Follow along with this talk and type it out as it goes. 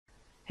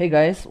Hey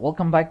guys,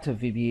 welcome back to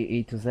VBA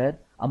A to Z.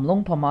 I'm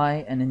Long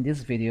Pamay, and in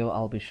this video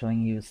I'll be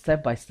showing you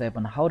step by step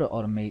on how to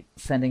automate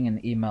sending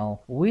an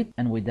email with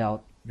and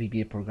without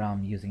VBA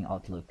program using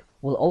Outlook.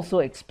 We'll also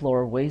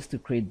explore ways to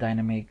create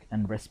dynamic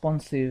and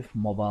responsive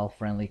mobile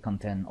friendly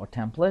content or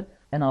template,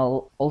 and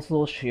I'll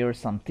also share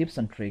some tips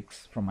and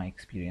tricks from my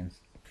experience.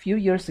 A few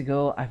years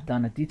ago, I've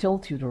done a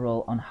detailed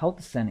tutorial on how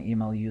to send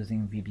email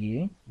using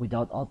VBA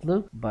without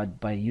Outlook, but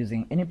by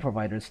using any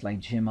providers like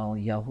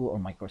Gmail, Yahoo, or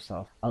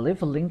Microsoft. I'll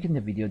leave a link in the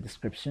video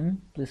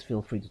description. Please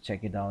feel free to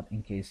check it out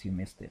in case you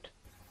missed it.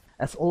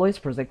 As always,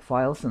 project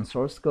files and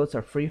source codes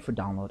are free for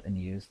download and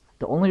use.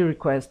 The only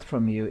request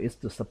from you is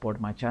to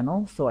support my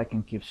channel so I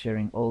can keep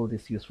sharing all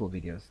these useful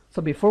videos.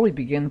 So before we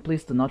begin,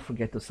 please do not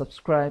forget to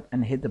subscribe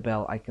and hit the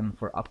bell icon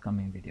for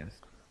upcoming videos.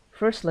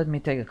 First, let me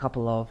take a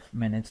couple of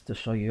minutes to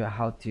show you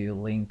how to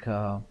link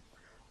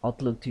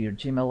Outlook to your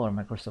Gmail or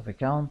Microsoft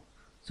account.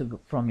 So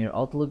from your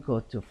Outlook, go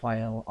to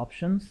File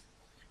Options,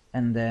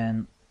 and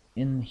then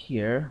in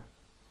here,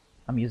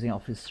 I'm using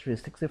Office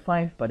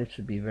 365, but it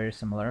should be very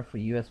similar for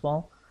you as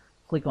well.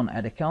 Click on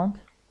Add Account.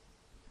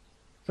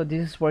 So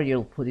this is where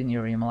you'll put in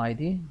your email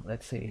ID,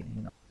 let's say,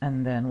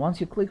 and then once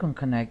you click on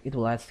connect, it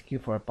will ask you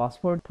for a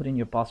password. Put in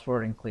your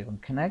password and click on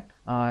connect.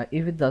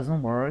 If it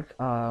doesn't work,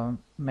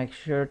 make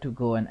sure to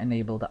go and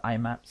enable the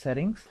IMAP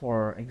settings.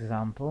 For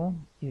example,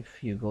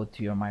 if you go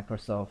to your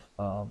Microsoft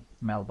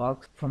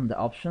mailbox, from the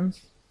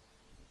options,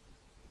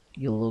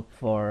 you look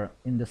for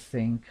in the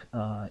sync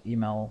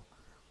email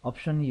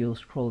option, you'll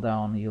scroll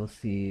down, you'll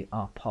see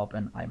POP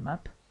and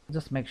IMAP.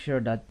 Just make sure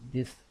that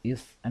this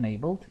is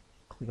enabled.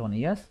 Click on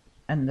yes.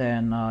 And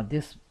then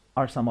these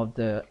are some of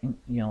the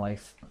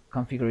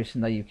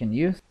configuration that you can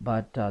use,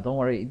 but don't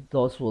worry,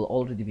 those will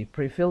already be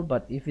pre-filled.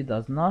 But if it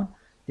does not,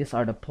 these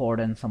are the port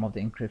and some of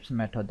the encryption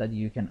method that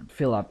you can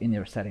fill up in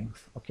your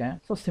settings. Okay,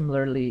 so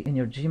similarly in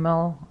your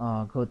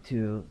Gmail, go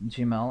to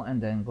Gmail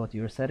and then go to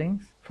your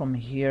settings. From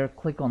here,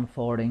 click on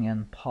forwarding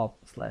and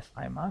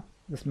POP/IMAP.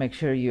 Just make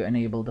sure you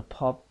enable the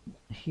POP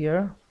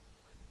here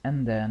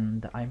and then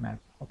the IMAP.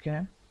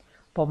 Okay,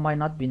 POP might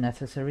not be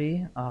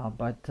necessary,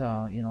 but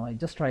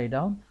just try it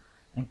out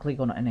and click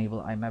on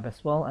enable IMAP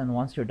as well. And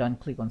once you're done,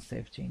 click on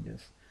save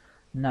changes.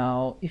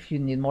 Now if you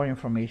need more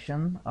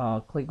information,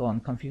 click on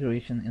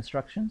configuration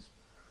instructions.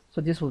 So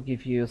this will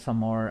give you some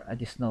more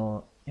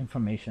additional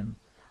information,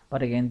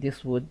 but again,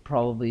 this would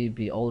probably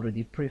be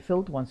already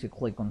pre-filled once you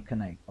click on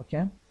connect.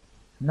 Okay,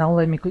 now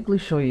let me quickly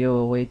show you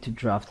a way to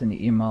draft an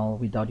email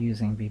without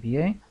using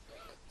VBA.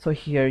 So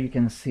here you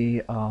can see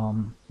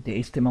the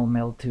HTML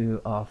mail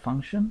to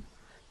function,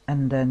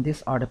 and then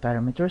these are the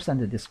parameters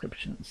and the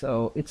description.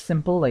 So it's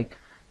simple, like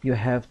you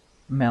have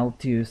mail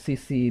to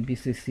CC,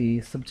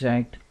 BCC,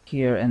 subject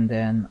here, and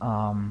then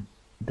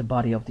the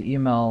body of the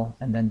email,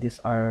 and then these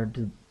are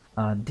the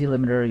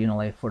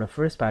delimiter, for the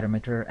first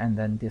parameter, and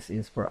then this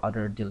is for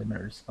other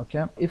delimiters.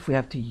 Okay, if we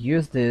have to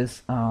use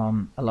this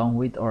along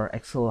with our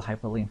Excel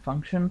hyperlink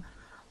function,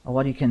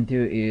 what you can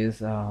do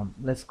is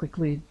let's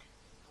quickly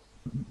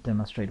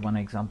demonstrate one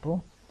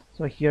example.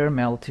 So here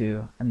mail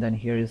to, and then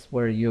here is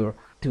where your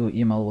to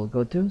email will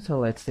go to. So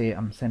let's say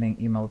I'm sending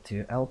email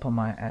to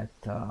lpamay at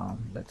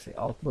let's say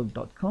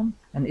outlook.com,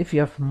 and if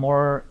you have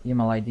more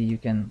email ID, you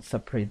can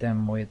separate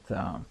them with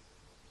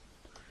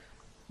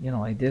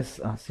like this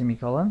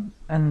semicolon,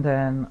 and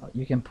then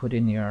you can put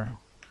in your,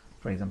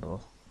 for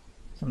example,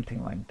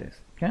 something like this.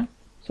 Okay,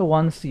 so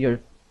once your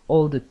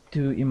all the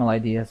two email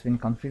ID has been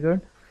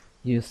configured,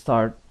 you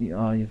start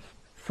you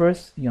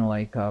first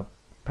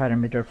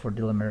parameter for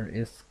delimiter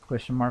is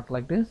question mark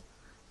like this.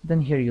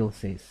 Then here you'll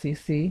say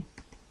CC,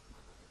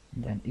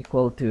 then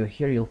equal to,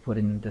 here you'll put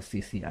in the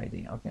CC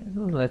ID. Okay,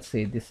 so let's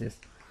say this is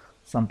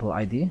sample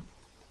ID,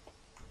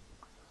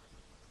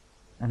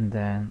 and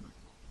then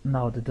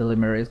now the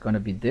delimiter is going to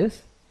be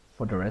this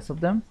for the rest of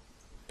them.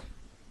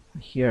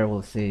 Here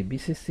we'll say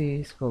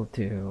BCC is equal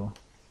to,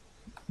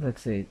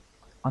 let's say,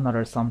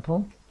 another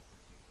sample.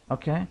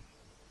 Okay,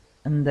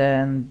 and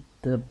then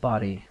the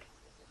body,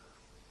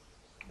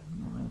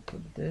 I'll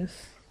put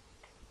this,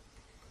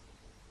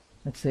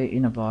 let's say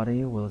in a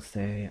body we'll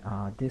say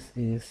this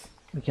is,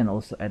 we can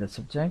also add a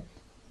subject,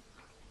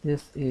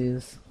 this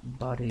is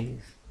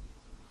bodies,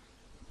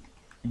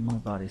 email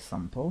body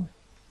sample.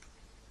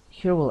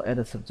 Here we'll add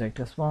a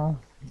subject as well,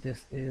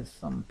 this is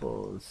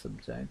sample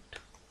subject,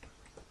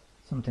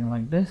 something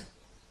like this.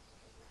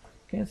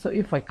 Okay, so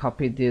if I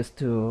copy this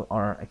to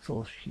our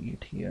Excel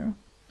sheet here,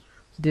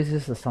 so this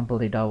is the sample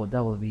data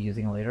that we'll be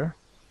using later.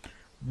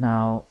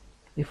 Now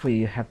if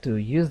we have to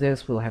use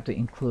this, we'll have to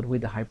include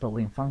with the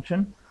hyperlink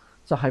function.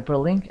 So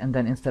hyperlink, and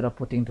then instead of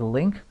putting the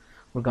link,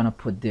 we're gonna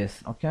put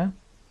this, okay,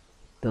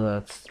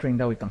 the string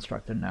that we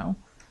constructed now.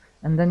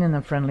 And then in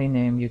a friendly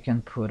name, you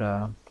can put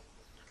a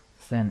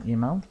send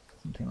email,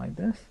 something like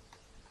this.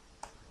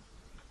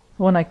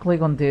 When I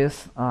click on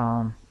this,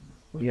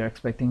 we are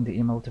expecting the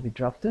email to be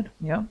drafted.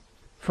 Yeah,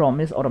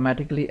 from is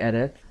automatically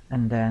added,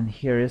 and then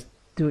here is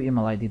two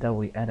email ID that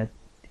we added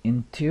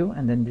into,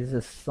 and then this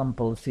is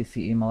sample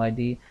CC email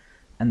ID,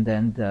 and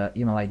then the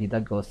email ID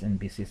that goes in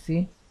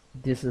BCC.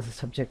 this is the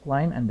subject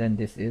line, and then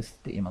this is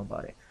the email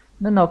body.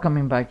 Then now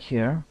coming back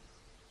here,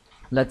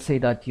 let's say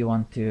that you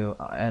want to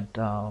add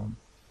a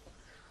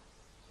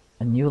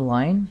new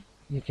line.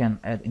 You can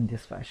add in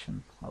this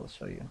fashion. I'll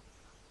show you.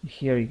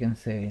 Here you can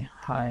say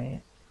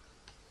hi,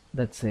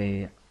 let's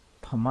say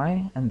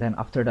Pamai, and then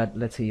after that,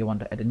 let's say you want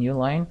to add a new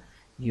line,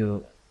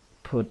 you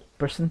put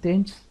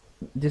percentage.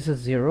 This is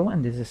 0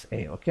 and this is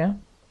A, okay?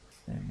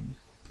 Say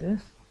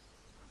this,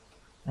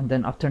 and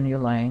then after new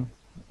line,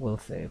 we'll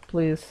say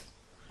please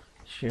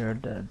share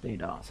the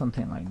data,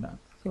 something like that.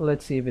 So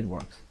let's see if it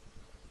works.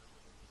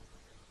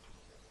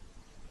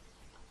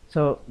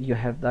 So you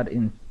have that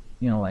in,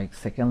 like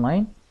second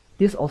line.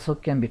 This also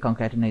can be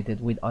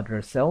concatenated with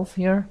other cells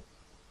here.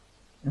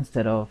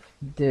 Instead of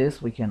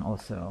this, we can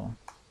also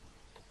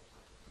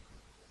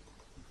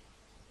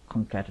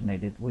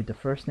concatenate it with the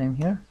first name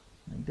here,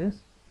 like this.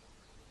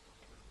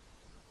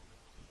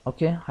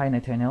 Okay, hi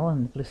Nathaniel,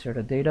 and please share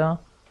the data.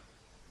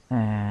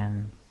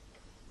 And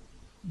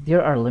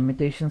there are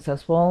limitations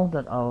as well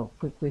that I'll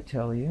quickly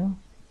tell you.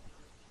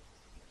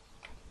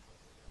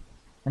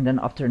 And then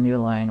after new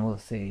line, we'll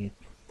say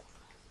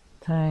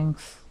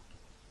thanks,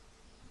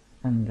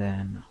 and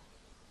then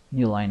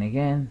new line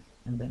again,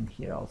 and then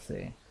here I'll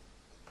say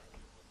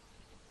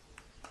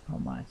oh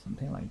my,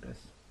 something like this.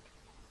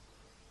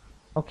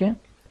 Okay,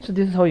 so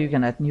this is how you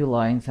can add new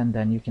lines, and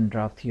then you can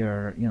draft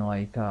your,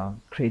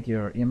 create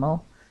your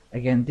email.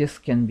 Again, this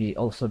can be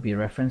also be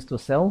referenced to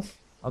cells.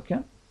 Okay,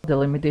 the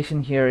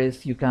limitation here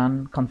is you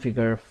can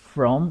configure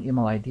from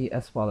email ID,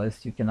 as well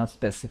as you cannot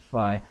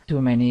specify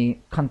too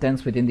many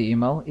contents within the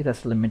email. It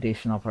has a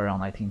limitation of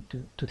around, I think,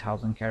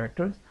 2000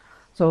 characters.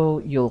 So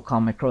you'll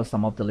come across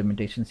some of the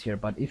limitations here,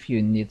 but if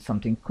you need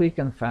something quick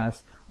and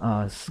fast,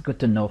 it's good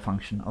to know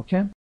function.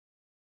 Okay.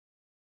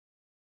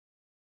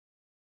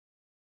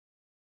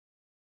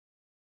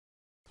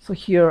 So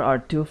here are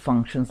two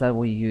functions that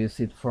we use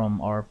it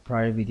from our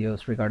prior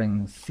videos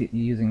regarding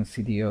using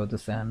CDO to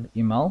send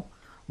email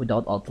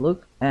without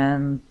Outlook,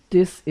 and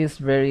this is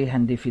very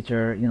handy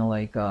feature,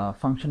 like a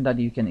function that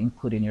you can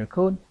include in your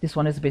code. This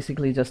one is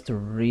basically just to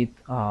read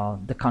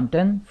the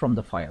content from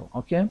the file.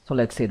 Okay, so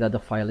let's say that the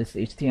file is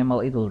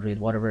HTML, it will read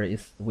whatever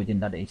is within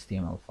that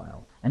HTML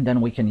file, and then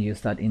we can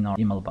use that in our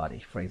email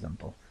body, for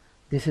example.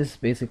 This is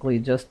basically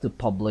just to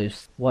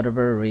publish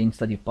whatever range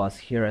that you pass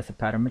here as a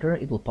parameter.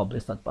 It will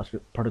publish that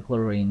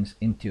particular range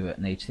into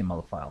an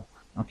HTML file.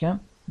 Okay,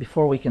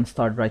 before we can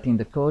start writing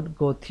the code,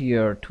 go to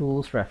your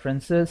tools,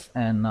 references,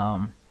 and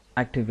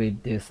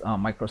activate this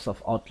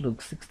Microsoft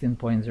Outlook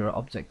 16.0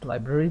 object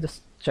library.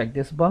 Just check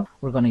this box.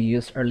 We're going to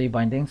use early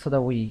binding so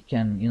that we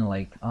can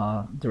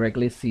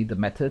directly see the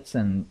methods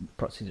and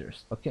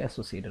procedures, okay,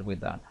 associated with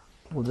that.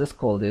 We'll just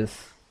call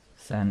this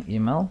send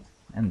email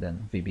and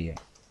then VBA.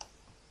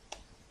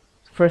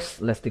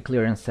 First, let's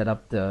declare and set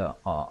up the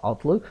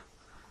Outlook.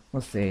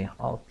 We'll say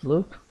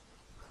Outlook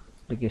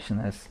application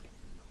as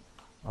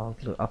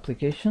Outlook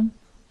application,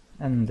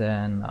 and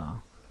then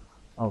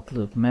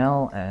Outlook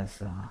mail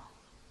as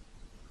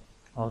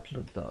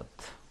Outlook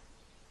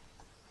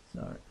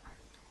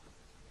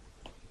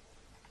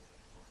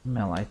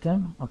mail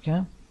item.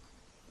 Okay.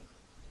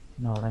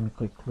 Now let me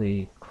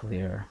quickly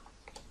clear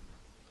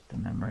the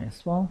memory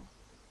as well.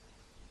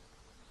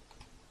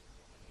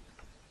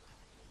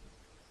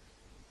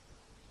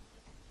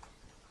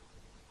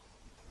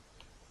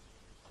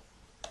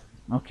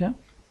 Okay,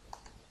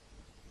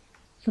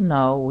 so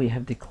now we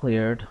have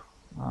declared,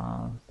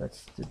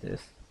 let's do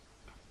this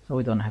so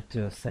we don't have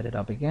to set it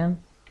up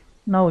again.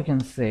 Now we can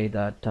say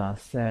that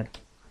set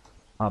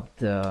up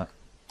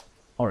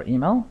our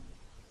email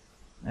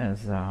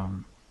as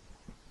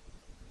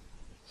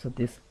so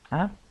this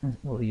app,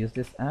 we'll use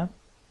this app.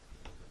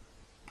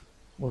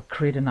 We'll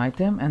create an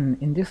item,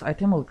 and in this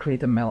item we'll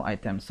create a mail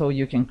item, so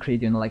you can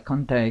create like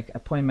contact,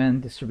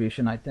 appointment,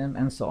 distribution item,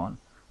 and so on.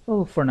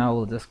 So for now,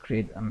 we'll just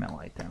create a mail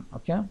item.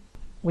 Okay,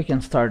 we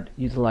can start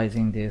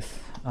utilizing this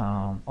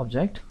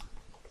object.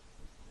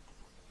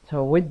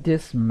 So with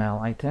this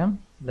mail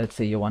item, let's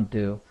say you want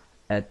to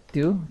add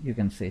 2, you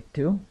can say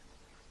 2,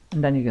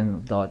 and then you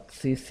can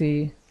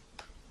 .cc,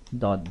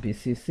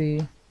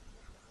 .bcc,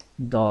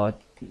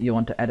 you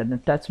want to add an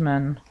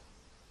attachment.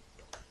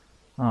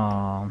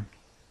 You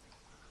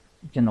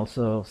can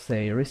also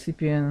say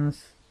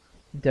recipients.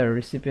 If there are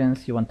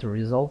recipients, you want to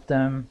resolve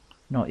them.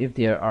 If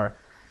there are,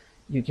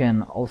 you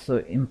can also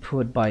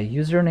input by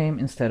username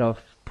instead of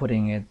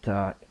putting it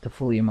the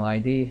full email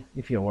ID.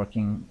 If you're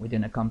working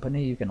within a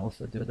company, you can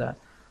also do that.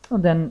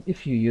 And then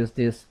if you use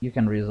this, you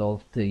can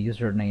resolve the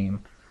username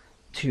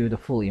to the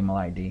full email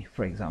ID,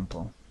 for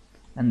example.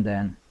 And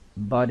then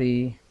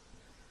body,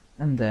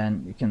 and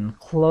then you can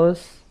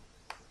close,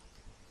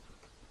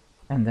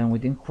 and then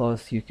within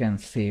close you can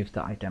save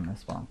the item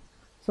as well.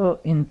 So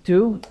in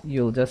 2,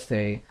 you'll just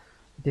say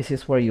this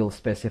is where you'll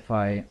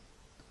specify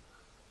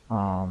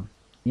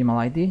email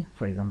ID,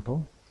 for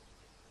example,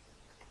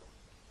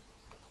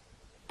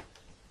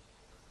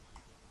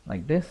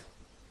 like this.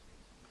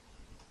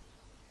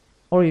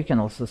 Or you can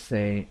also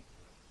say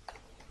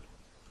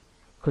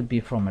could be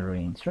from a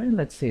range, right?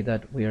 Let's say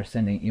that we are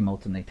sending email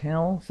to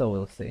Nathaniel, so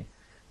we'll say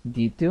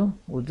D2.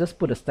 We'll just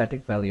put a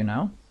static value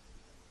now,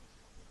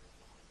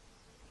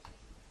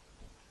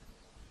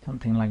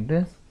 something like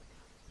this.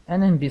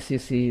 And in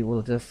BCC,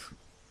 we'll just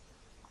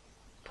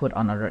put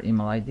another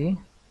email ID,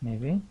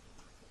 maybe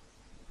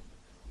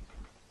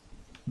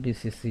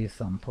BCC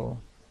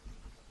sample.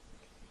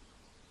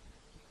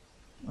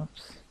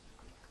 Oops.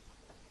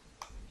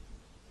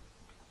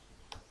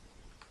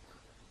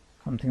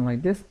 Something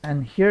like this.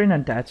 And here in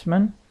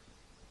attachment,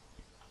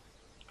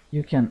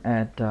 you can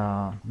add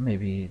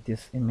maybe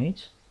this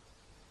image.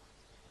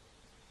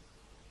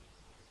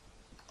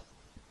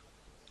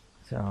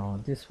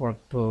 So this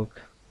workbook,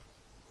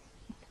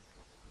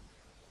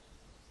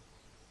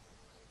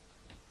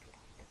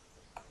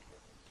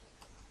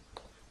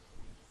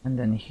 and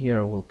then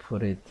here we'll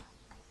put it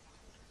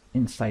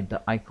inside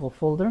the ICO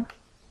folder.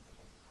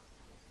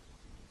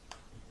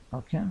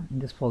 Okay, in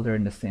this folder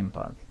in the same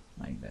path,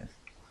 like this.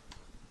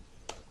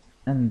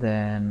 And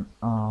then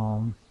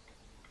we'll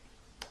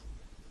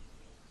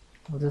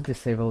just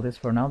disable this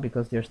for now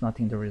because there's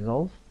nothing to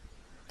resolve.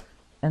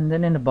 And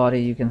then in the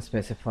body you can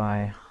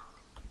specify,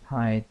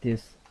 hi,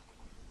 this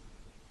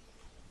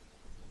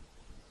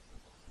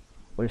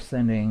we're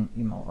sending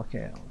email.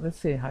 Okay, let's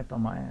say hi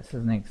Pamaya as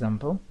an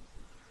example.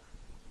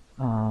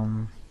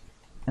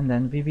 And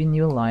then VB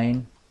new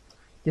line,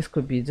 this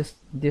could be just,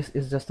 this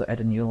is just to add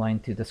a new line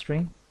to the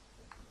string.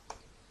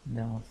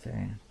 Then I'll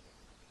say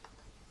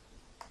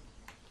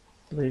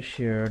please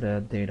share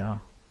the data.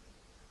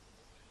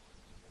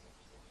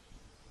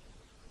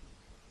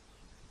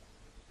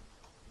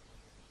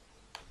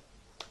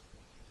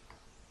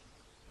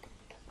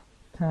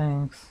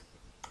 Thanks.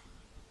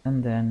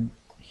 And then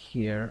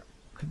here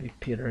could be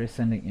Peter is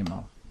sending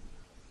email.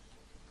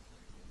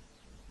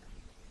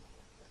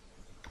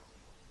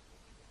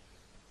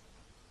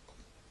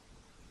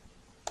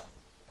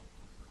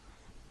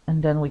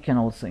 And then we can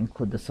also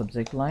include the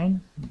subject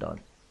line dot.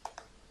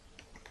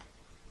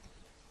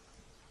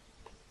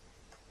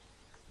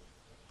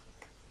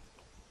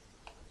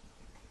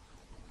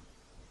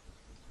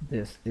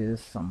 This is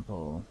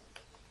sample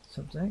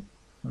subject,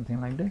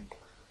 something like that.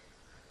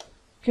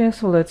 Okay,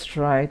 so let's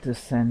try to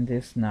send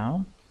this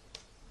now.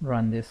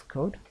 Run this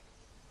code.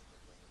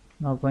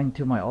 Now going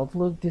to my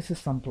Outlook, this is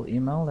sample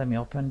email. Let me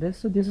open this.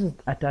 So this is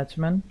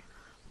attachment.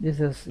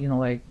 This is, you know,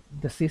 like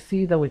the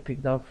CC that we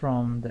picked up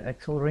from the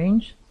Excel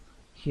range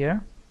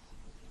here.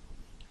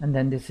 And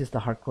then this is the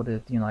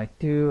hard-coded, you know, like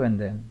 2 and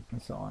then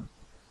and so on.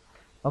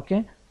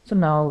 Okay, so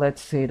now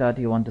let's say that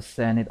you want to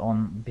send it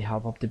on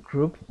behalf of the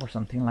group or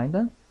something like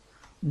that.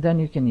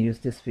 Then you can use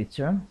this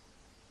feature,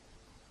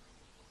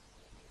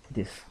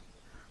 this.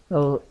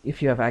 So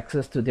if you have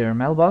access to their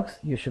mailbox,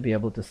 you should be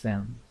able to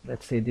send.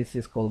 Let's say this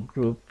is called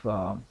group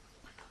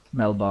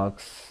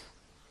mailbox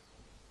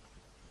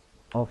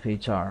of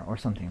HR or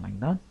something like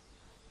that.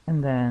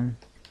 And then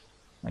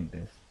like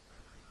this.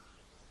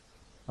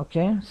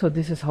 Okay, so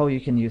this is how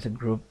you can use a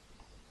group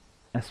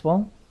as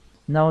well.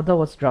 Now that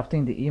was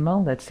drafting the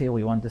email. Let's say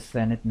we want to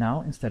send it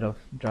now instead of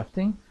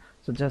drafting.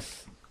 So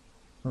just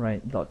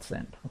write dot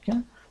send.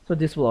 Okay, so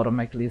this will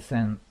automatically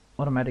send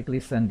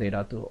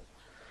data to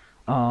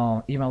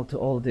email to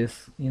all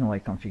this, you know,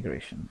 like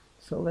configuration.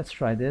 So let's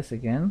try this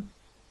again.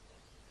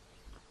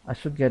 I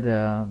should get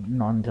a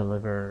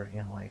non-deliver,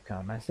 you know, like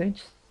a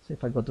message. So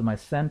if I go to my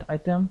sent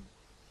item,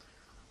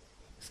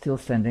 still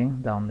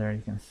sending down there,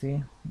 you can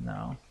see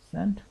now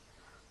sent.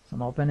 So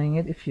I'm opening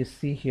it. If you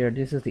see here,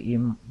 this is the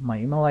my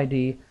email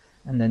ID,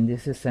 and then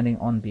this is sending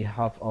on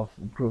behalf of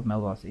group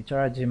mailbox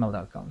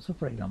hr@gmail.com. So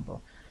for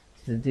example,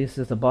 so this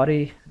is the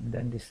body, and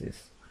then this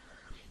is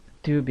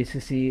to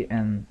BCC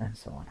and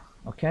so on.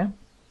 Okay,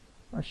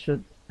 I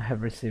should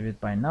have received it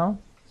by now.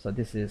 So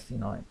this is, you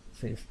know, it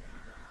says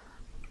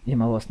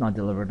email was not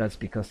delivered. That's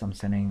because I'm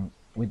sending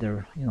with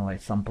the, you know,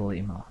 like sample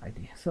email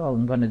ID. So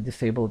I'm going to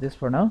disable this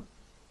for now.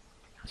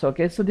 So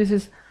okay, so this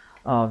is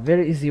a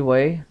very easy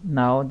way.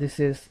 Now this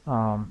is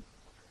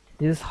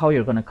how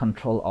you're going to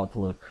control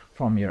Outlook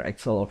from your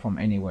Excel or from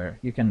anywhere.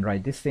 You can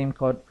write this same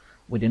code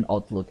within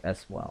Outlook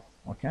as well.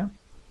 Okay,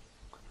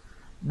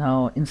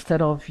 now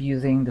instead of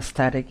using the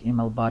static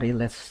email body,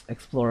 let's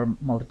explore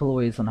multiple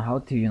ways on how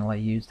to, you know,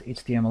 like use the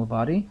HTML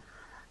body.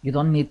 You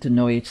don't need to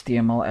know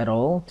HTML at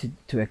all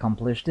to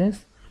accomplish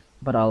this,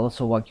 but I'll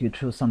also walk you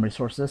through some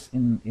resources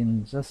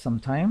in just some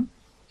time.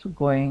 So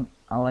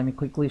let me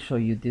quickly show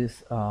you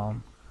this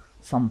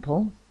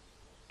sample.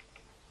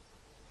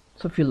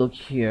 So if you look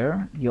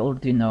here, you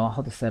already know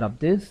how to set up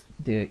this.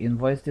 The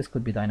invoice, this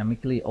could be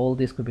dynamically, all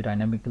this could be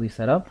dynamically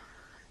set up.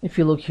 If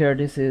you look here,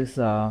 this is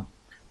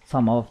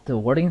some of the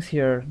wordings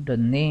here, the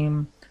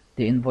name,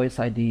 the invoice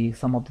ID,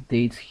 some of the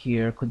dates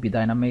here could be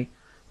dynamic.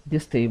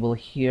 This table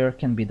here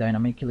can be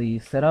dynamically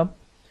set up.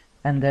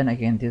 And then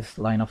again, this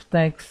line of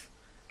text,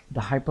 the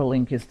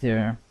hyperlink is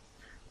there,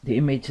 the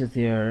image is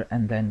there,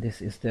 and then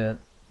this is the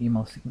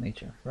email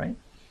signature, right?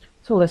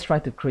 So let's try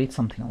to create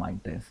something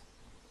like this.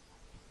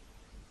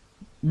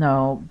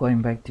 Now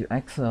going back to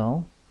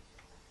Excel,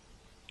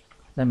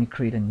 let me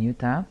create a new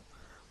tab.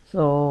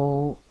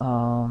 So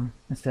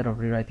instead of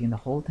rewriting the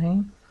whole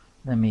thing,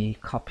 let me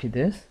copy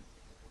this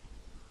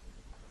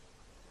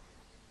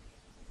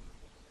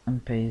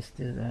and paste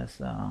it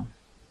as a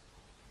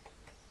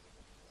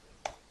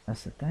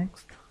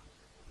text.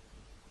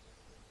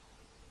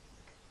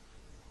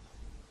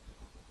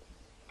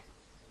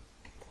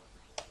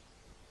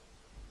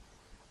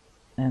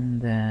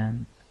 And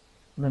then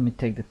let me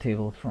take the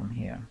table from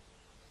here.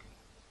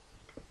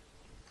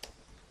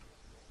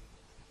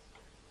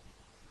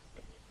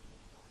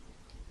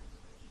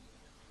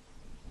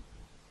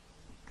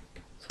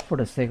 So for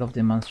the sake of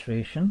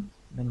demonstration,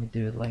 let me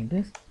do it like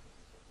this.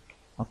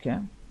 Okay.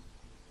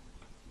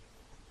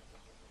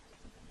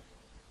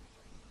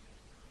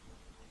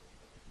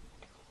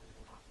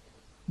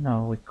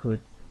 Now we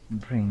could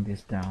bring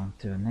this down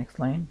to the next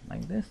line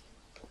like this.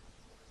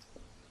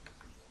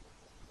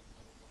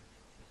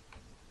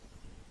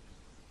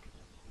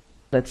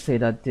 Let's say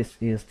that this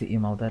is the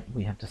email that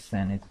we have to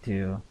send it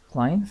to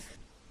clients.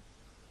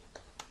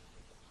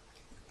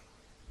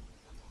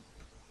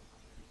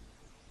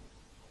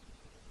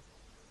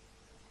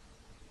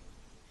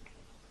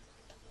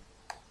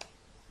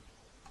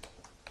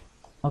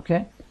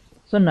 Okay,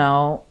 so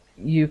now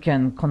you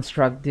can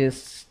construct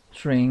this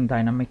string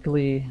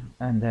dynamically,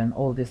 and then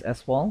all this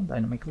as well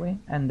dynamically,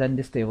 and then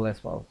this table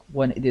as well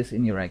when it is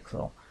in your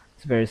Excel.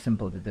 It's very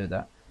simple to do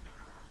that.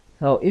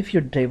 So if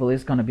your table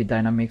is going to be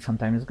dynamic,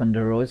 sometimes the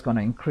row is going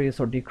to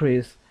increase or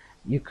decrease.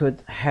 You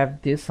could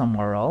have this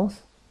somewhere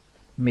else,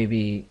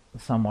 maybe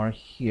somewhere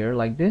here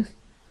like this,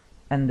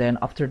 and then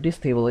after this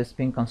table is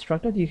being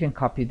constructed, you can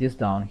copy this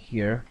down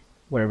here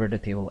wherever the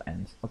table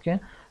ends.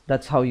 Okay,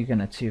 that's how you can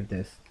achieve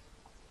this.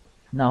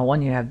 Now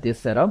when you have this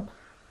set up,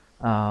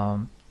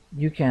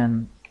 you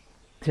can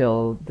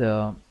tell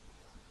the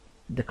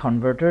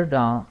converter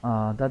down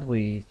that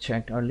we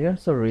checked earlier,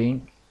 so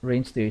range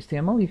to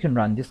HTML, you can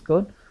run this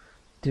code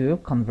to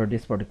convert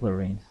this particular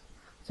range.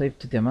 So if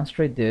to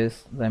demonstrate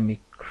this, let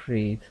me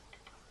create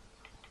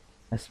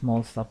a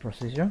small sub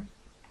procedure.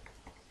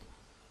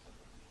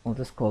 I'll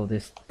just call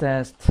this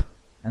test,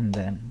 and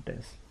then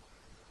this,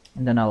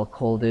 and then I'll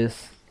call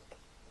this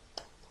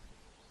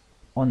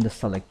on the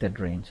selected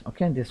range.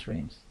 Okay, this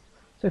range.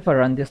 So if I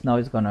run this now,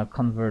 it's gonna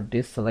convert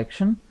this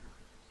selection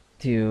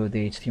to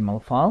the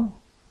HTML file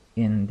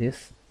in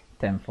this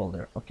temp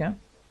folder. Okay,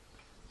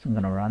 so I'm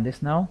gonna run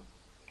this now.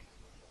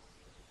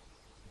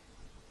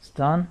 It's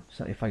done.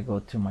 So if I go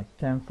to my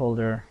temp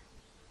folder,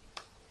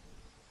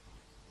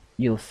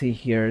 you'll see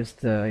here's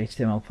the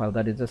HTML file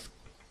that is just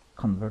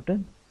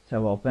converted. So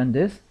I'll open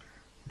this.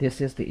 This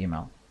is the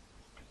email,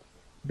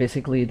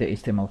 basically the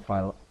HTML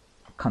file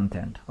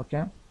content.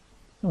 Okay,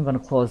 so I'm gonna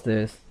close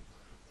this,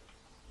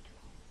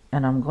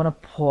 and I'm gonna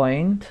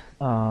point.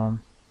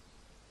 I'm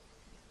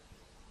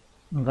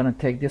gonna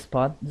take this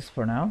path, this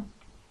for now,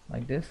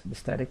 like this, the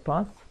static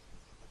path.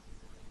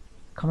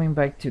 Coming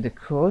back to the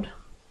code.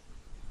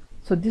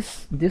 So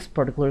this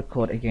particular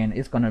code again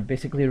is gonna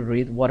basically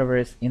read whatever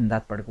is in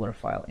that particular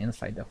file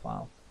inside the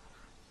file.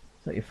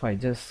 So if I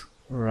just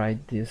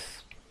write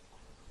this,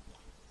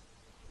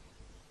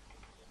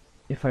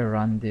 if I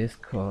run this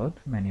code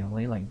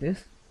manually like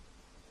this,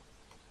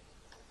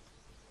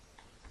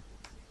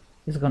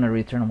 it's gonna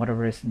return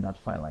whatever is in that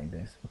file like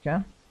this. Okay,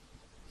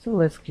 so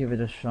let's give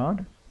it a shot.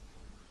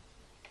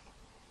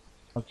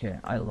 Okay,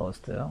 I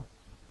lost the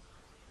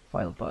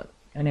file path.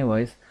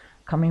 Anyways,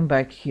 coming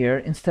back here,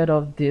 instead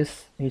of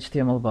this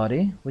HTML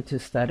body, which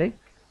is static,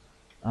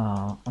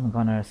 I'm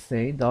gonna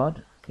say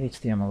dot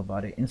HTML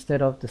body.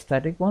 Instead of the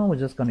static one, we're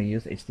just gonna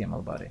use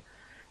HTML body.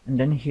 And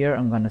then here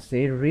I'm gonna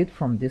say read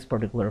from this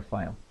particular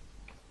file.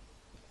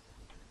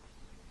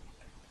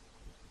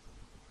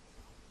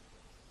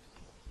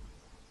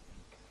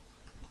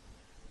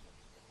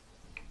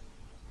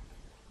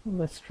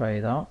 Let's try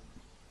it out.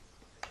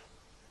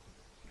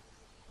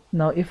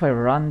 Now if I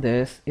run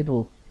this, it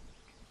will,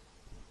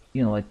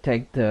 you know, like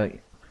take the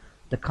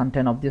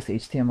content of this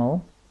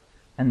HTML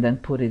and then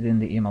put it in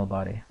the email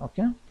body.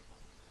 Okay,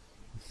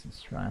 let's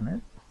just run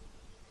it.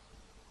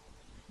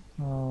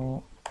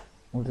 Oh,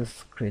 we'll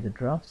just create a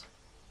draft.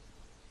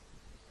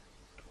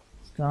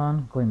 It's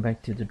done. Going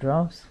back to the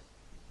drafts,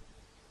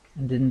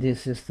 and then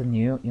this is the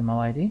new email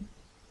ID,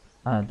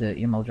 the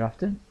email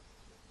drafted.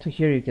 So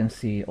here you can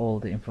see all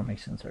the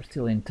informations are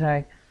still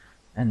intact,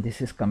 and this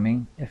is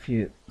coming. If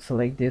you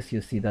select this, you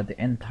see that the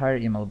entire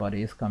email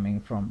body is coming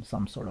from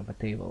some sort of a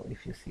table,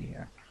 if you see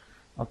here.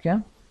 Okay,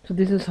 so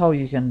this is how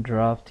you can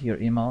draft your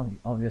email.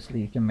 Obviously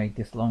you can make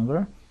this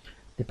longer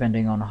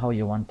depending on how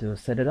you want to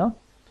set it up.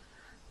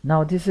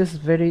 Now this is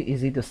very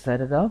easy to set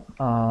it up.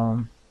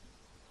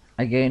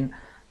 Again,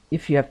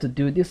 if you have to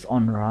do this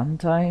on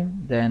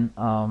runtime, then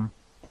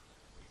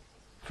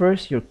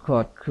first your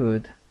code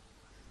could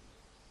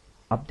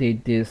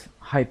update this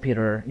hi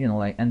Peter, you know,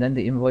 like, and then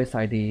the invoice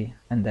ID,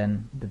 and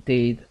then the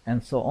date,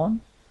 and so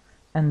on,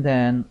 and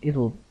then it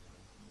will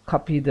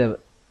copy the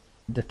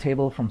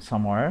table from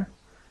somewhere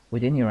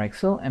within your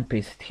Excel and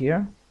paste it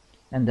here,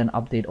 and then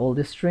update all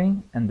this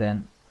string, and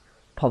then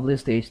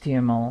publish the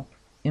HTML,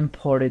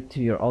 import it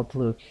to your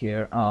Outlook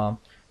here,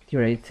 to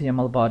your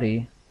HTML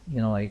body,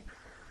 like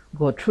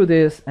go through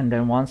this, and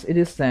then once it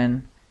is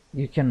sent,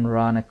 you can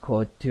run a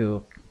code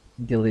to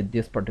delete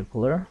this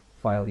particular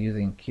file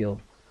using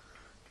kill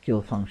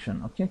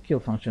function. Okay, kill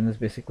function is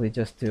basically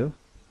just to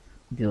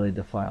delete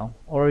the file,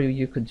 or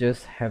you could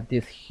just have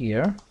this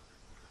here,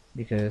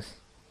 because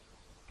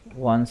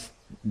once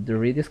the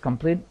read is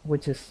complete,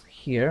 which is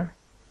here,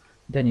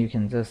 then you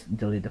can just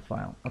delete the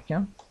file. Okay,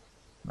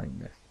 like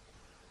this.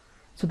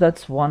 So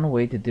that's one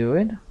way to do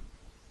it,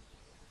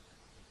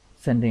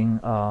 creating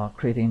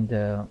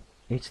the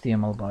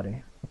HTML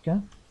body.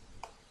 Okay,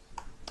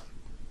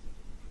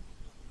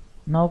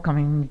 now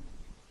coming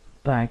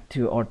back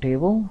to our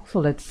table, so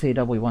let's say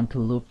that we want to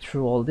loop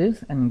through all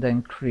this and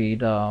then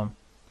create a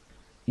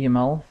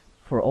email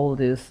for all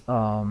these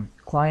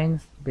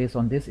clients. Based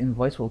on this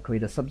invoice, we'll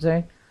create a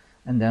subject,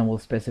 and then we'll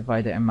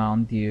specify the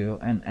amount due,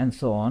 and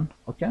so on.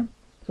 Okay,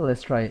 so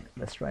let's try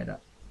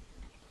that.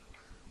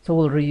 So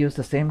we'll reuse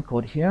the same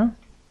code here.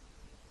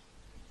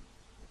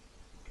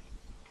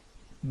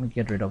 Let me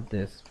get rid of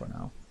this for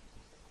now.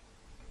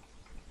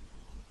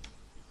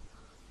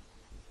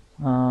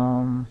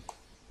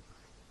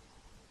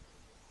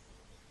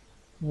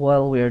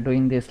 While we are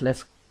doing this,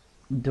 let's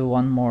do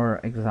one more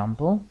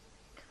example.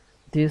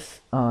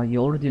 This you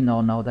already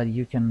know now that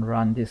you can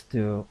run this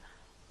to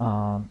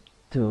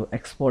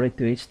export it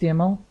to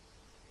HTML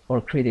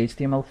or create a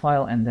HTML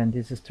file, and then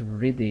this is to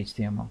read the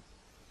HTML.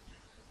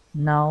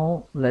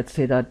 Now let's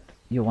say that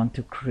you want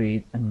to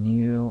create a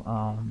new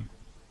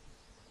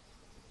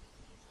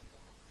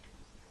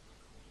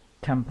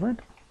template.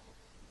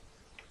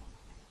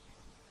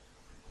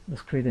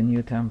 Let's create a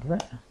new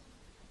template,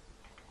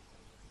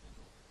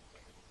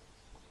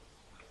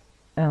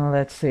 and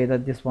let's say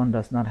that this one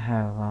does not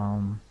have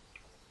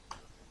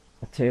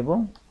a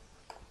table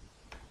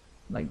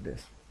like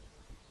this.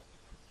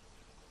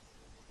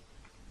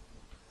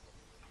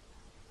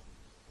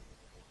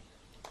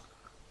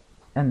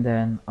 And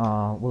then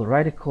we'll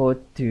write a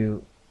code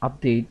to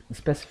update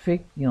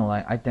specific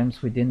like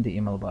items within the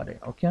email body.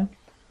 Okay,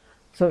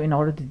 so in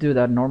order to do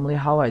that, normally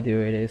how I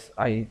do it is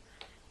I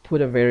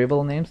put a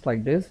variable names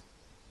like this,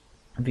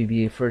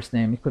 VBA first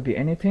name. It could be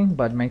anything,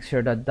 but make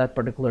sure that that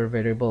particular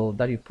variable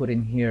that you put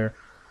in here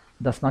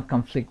does not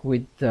conflict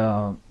with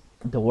the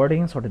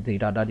wordings or the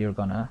data that you're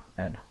gonna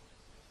add.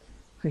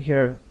 So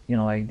here,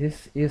 like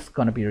this is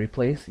gonna be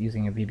replaced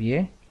using a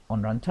VBA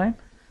on runtime,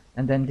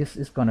 and then this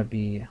is gonna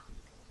be,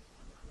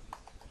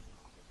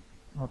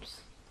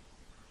 oops,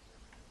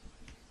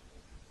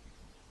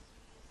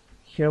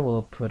 here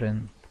we'll put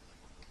in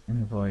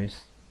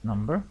invoice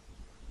number.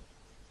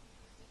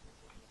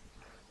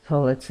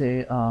 So let's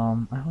say I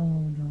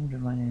want to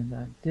remind you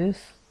that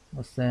this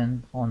was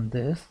sent on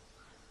this,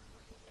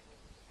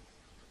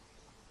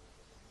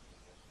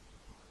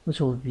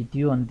 which will be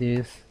due on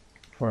this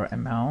for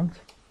amount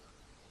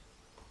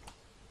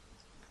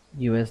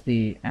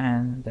USD,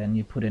 and then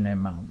you put in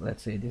amount.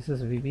 Let's say this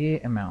is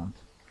VBA amount.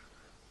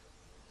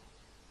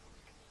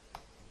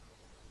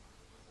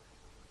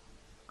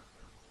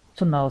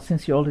 So now,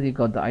 since you already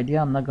got the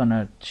idea, I'm not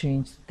gonna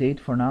change the date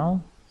for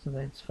now so that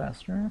it's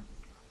faster.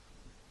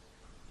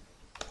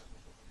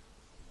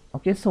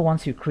 Okay, so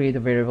once you create the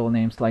variable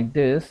names like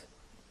this,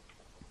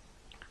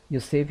 you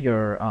save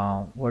your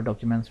Word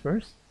documents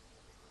first.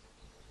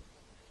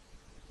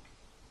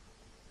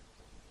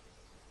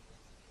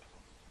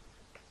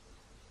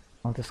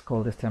 I'll just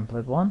call this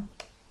template 1,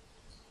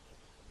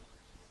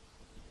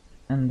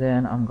 and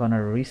then I'm gonna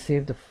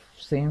resave the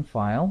same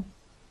file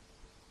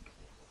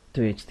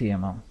to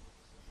HTML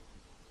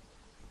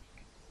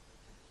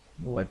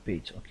web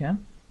page. Okay,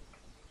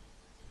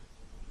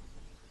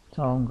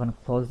 so I'm gonna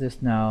close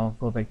this now,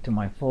 go back to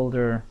my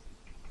folder,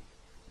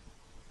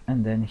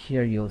 and then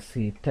here you'll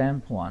see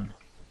temp1.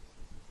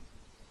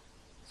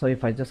 So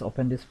if I just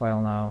open this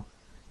file now,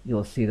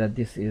 you'll see that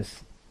this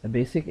is a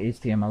basic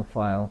HTML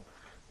file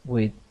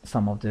with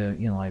some of the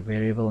like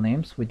variable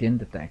names within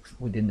the text,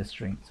 within the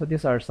string. So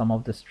these are some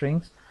of the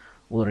strings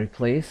we'll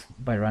replace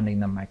by running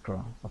the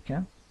macro. Okay,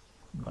 I'm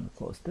gonna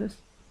close this,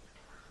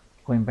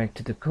 going back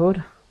to the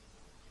code.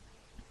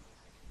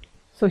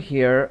 So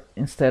here,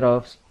 instead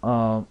of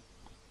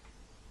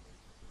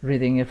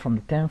reading it from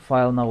the temp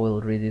file, now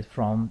we'll read it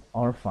from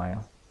our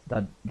file,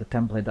 that the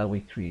template that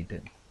we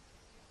created.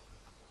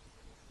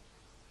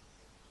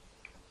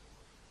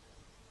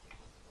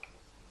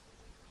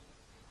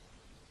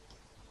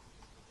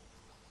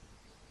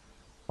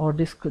 Or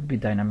this could be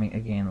dynamic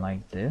again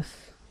like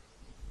this.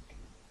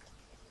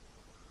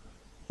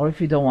 Or if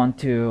you don't want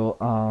to,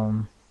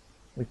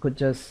 we could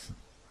just,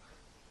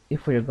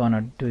 if we're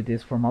gonna do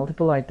this for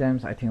multiple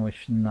items, I think we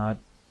should not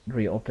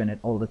reopen it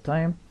all the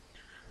time.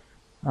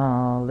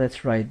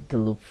 Let's write the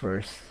loop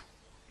first.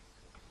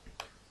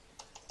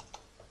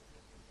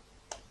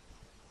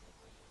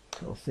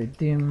 So we'll say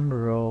dim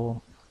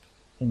row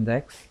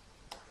index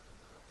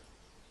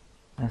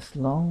as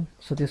long,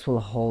 so this will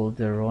hold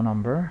the row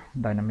number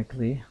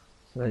dynamically,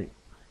 so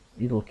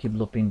it'll keep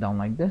looping down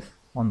like this,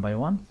 one by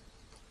one,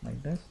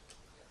 like this.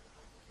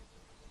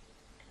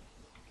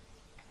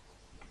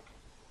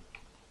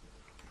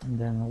 and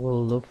then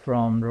we'll loop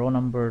from row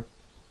number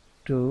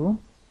 2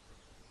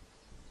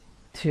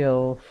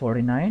 till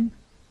 49.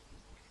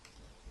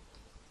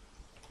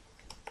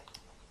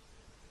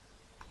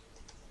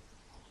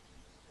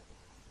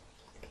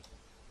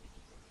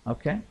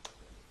 Okay,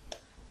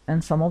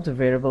 and some of the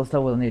variables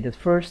that we'll need is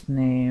first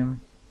name,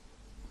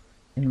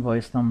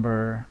 invoice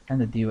number, and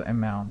the due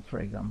amount, for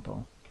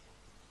example.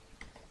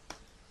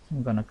 So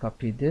I'm gonna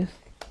copy this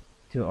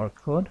to our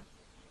code.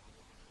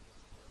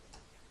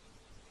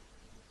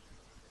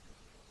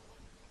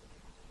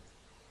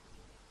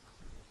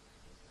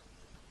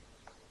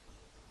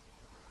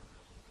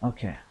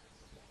 Okay.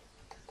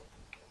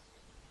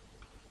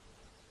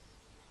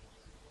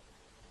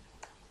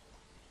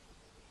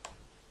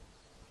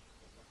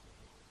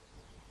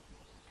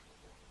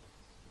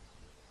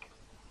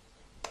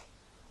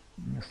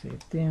 Let's see,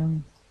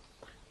 then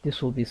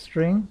this will be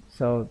string,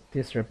 so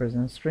this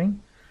represents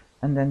string,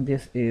 and then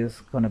this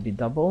is gonna be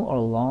double or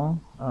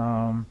long.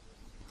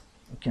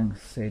 We can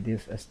say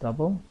this as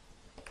double,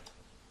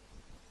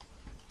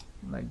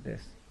 like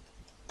this.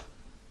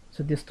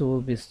 So this two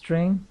will be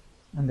string,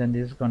 and then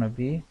this is gonna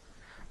be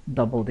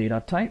double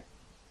data type.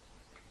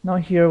 Now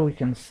here we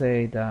can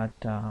say that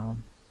the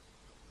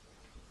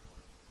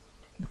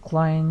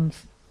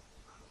client's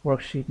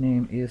worksheet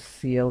name is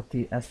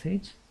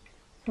CLTSH.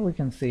 So we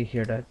can see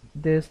here that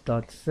this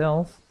dot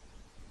cells,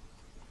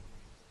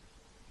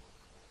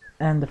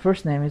 and the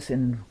first name is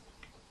in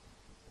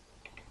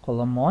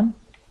column 1,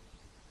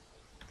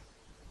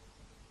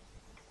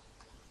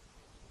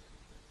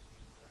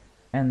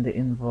 and the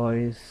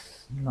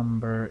invoice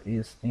number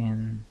is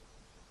in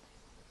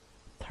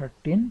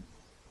 13,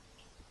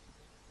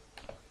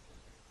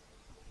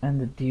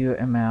 and the due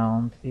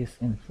amount is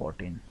in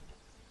 14.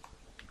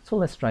 So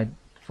let's try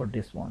for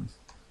these ones.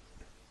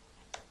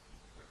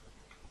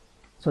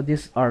 So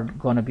these are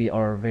gonna be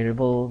our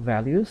variable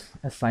values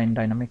assigned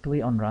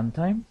dynamically on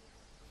runtime.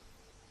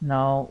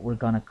 Now we're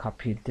gonna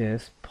copy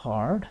this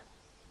part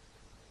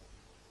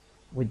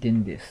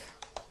within this.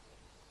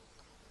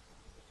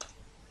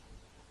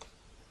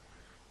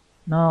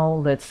 Now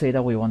let's say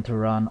that we want to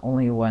run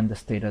only when the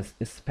status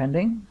is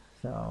pending.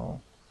 So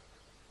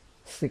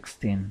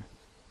 16.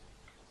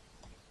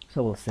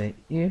 So we'll say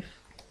if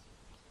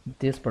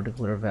this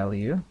particular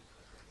value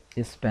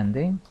is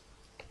pending,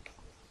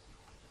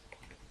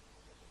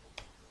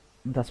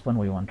 that's when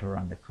we want to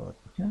run the code.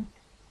 Okay.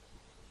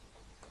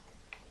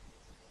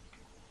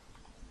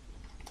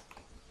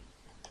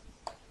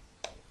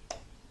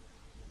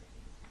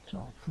 So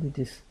hopefully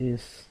this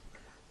is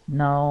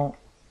now.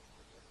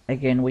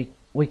 Again,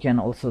 we can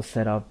also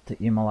set up the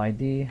email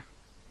ID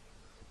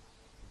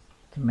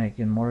to make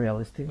it more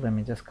realistic. Let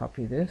me just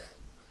copy this.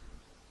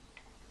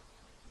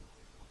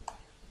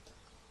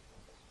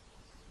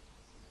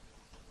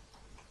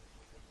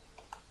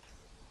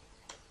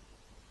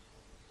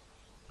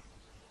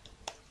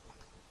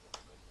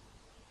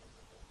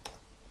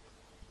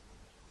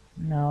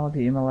 Now the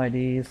email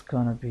ID is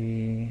gonna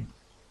be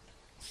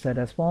set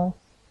as well.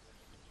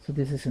 So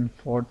this is in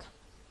 4th.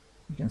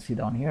 You can see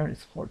down here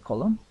it's 4th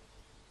column.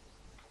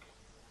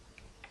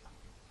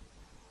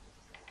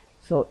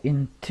 So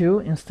in 2,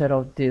 instead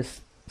of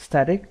this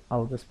static,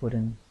 I'll just put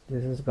in,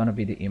 this is gonna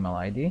be the email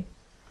ID.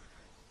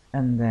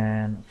 And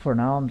then for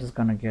now, I'm just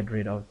gonna get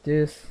rid of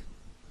this,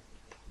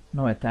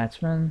 no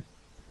attachment.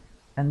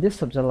 And this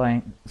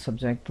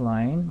subject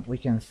line, we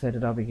can set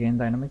it up again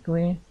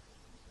dynamically.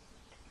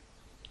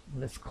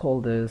 Let's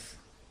call this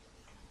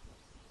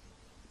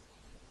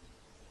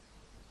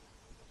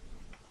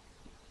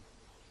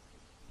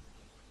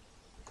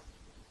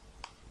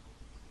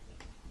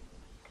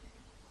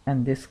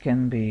and this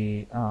can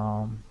be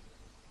the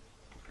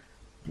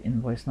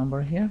invoice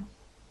number here,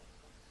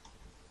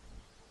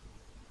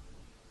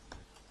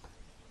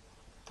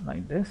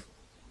 like this.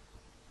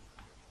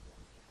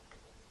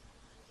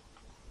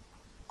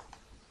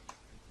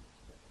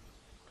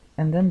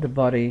 And then the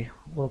body,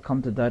 will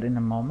come to that in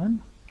a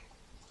moment.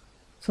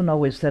 So now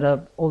we've set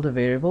up all the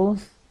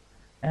variables,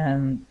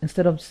 and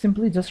instead of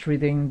simply just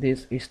reading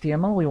this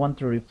HTML, we want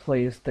to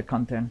replace the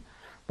content.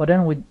 But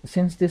then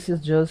since this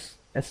is just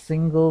a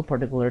single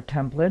particular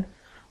template,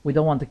 we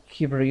don't want to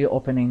keep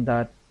reopening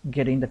that,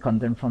 getting the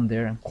content from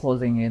there and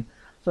closing it.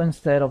 So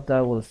instead of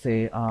that, we'll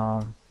say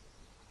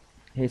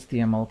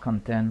HTML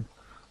content,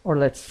 or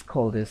let's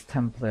call this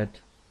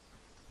template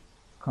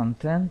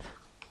content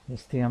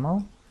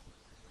HTML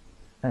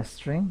as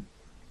string,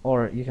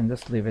 or you can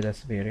just leave it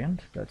as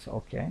variant, that's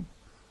okay.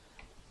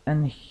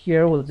 And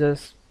here we'll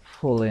just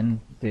pull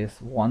in this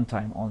one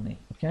time only.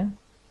 Okay,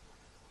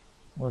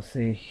 we'll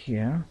say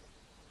here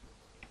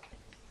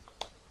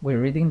we're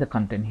reading the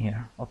content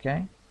here.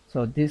 Okay,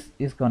 so this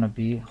is gonna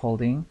be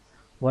holding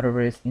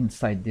whatever is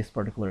inside this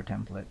particular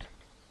template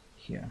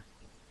here.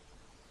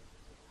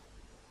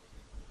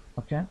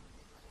 Okay,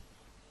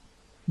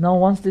 now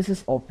once this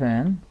is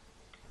open,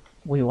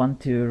 we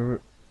want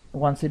to,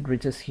 once it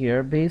reaches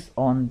here, based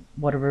on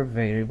whatever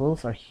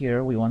variables are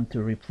here, we want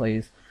to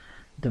replace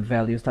the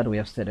values that we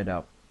have set it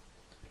up.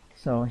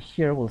 So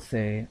here we'll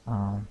say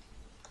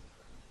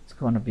It's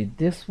going to be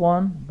this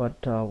one, but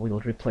we'll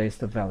replace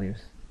the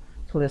values.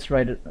 So let's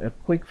write a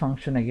quick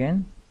function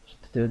again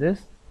to do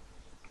this.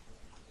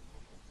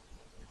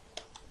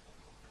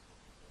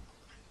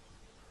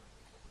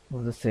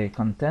 We'll just say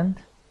content,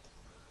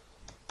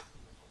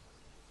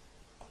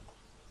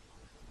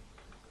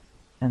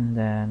 and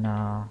then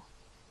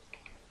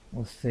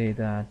we'll say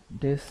that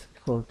this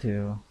equal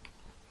to,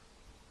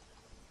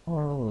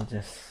 or we'll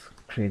just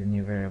create a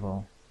new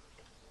variable,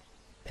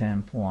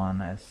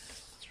 temp1 as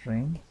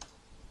string,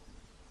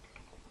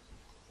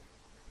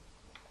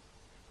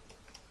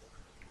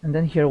 and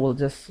then here we'll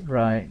just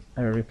write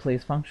a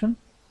replace function.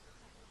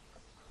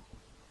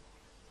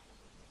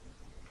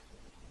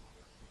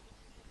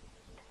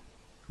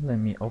 Let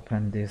me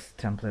open this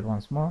template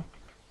once more,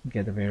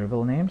 get the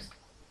variable names.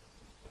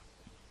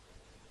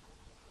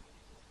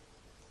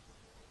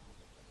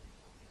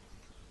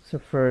 So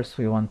first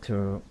we want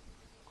to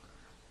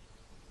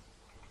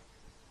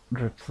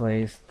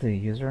replace the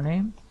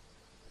username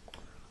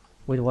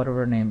with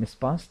whatever name is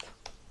passed.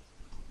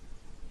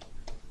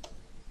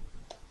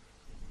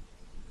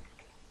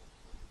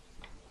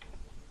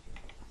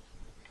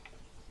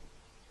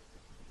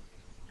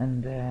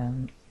 And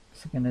then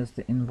second is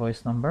the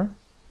invoice number.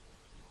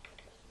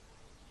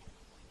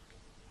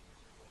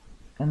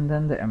 And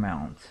then the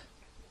amount.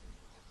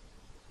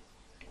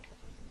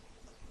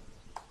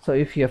 So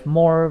if you have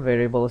more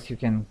variables, you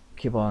can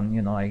keep on,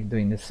 like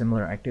doing this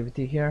similar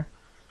activity here.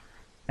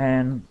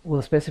 And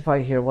we'll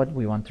specify here what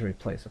we want to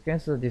replace. Okay,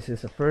 so this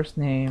is the first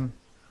name,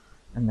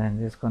 and then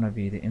this is going to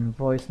be the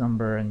invoice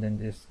number, and then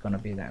this is going to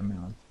be the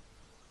amount.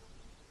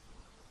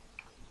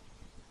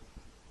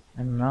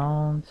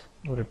 Amount,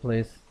 we'll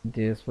replace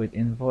this with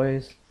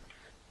invoice.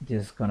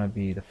 This is going to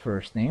be the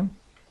first name.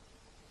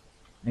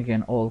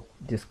 Again, all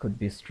this could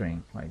be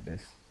string like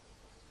this.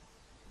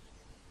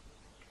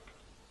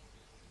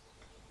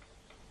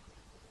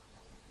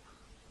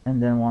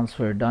 And then once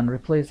we're done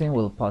replacing,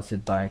 we'll pass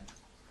it back,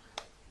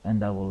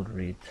 and that will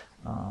read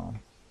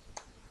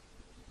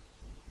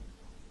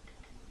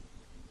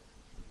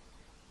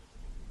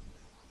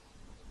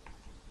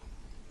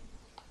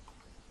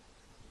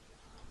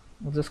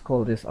we'll just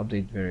call this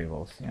update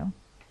variables. Yeah,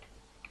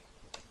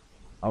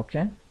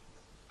 okay,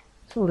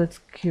 so let's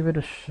give it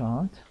a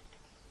shot.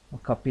 I'll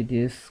copy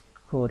this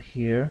code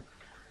here,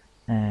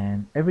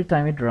 and every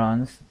time it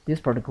runs, this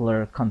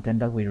particular content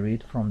that we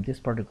read from this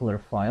particular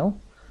file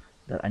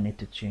that I need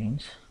to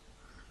change.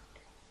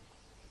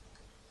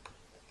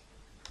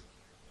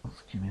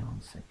 Just give me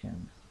 1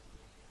 second.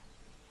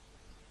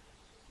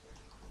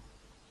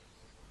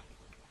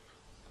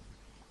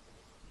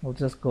 We'll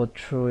just go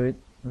through it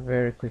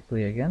very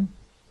quickly again.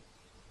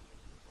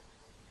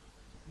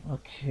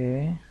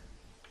 Okay,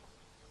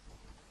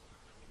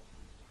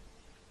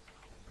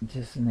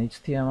 this is an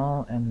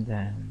HTML, and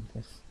then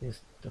this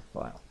is the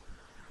file.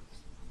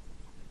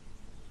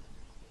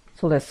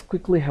 So let's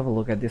quickly have a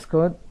look at this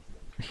code.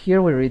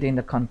 Here we're reading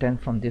the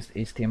content from this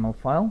HTML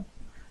file,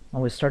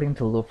 and we're starting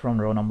to loop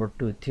from row number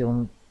 2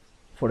 till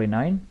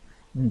 49,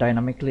 and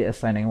dynamically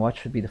assigning what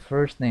should be the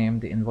first name,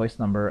 the invoice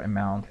number,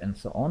 amount, and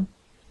so on.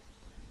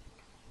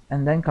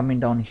 And then coming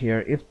down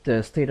here, if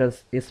the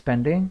status is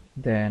pending,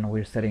 then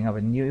we're setting up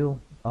a new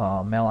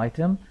mail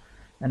item,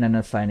 and then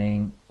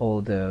assigning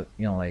all the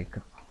like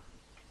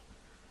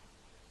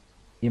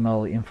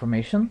email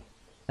information.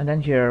 And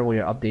then here we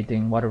are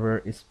updating whatever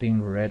is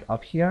being read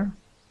up here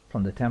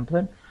from the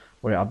template.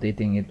 We're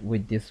updating it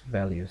with these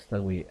values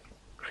that we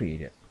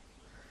created,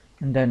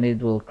 and then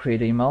it will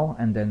create email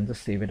and then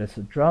just save it as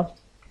a draft.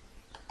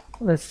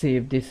 Let's see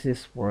if this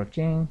is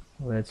working.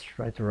 Let's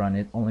try to run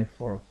it only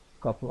for a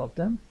couple of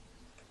them.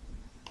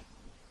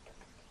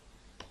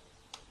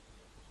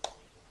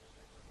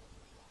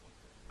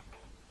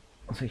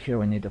 So here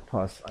we need to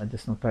pass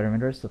additional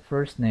parameters: the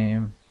first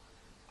name,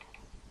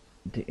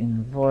 the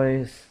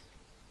invoice,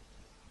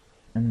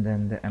 and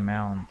then the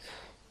amount.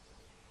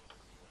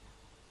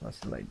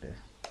 Let's like this.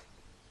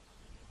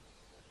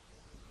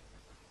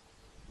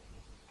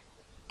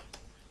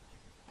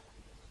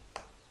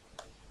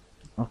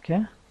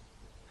 Okay,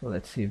 so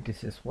let's see if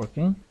this is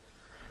working.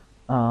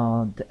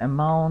 The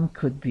amount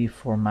could be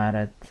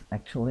formatted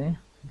actually,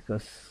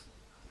 because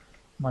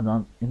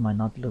it might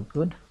not look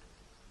good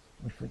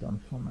if we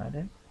don't format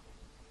it.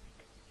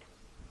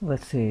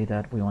 Let's say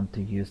that we want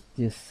to use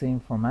this same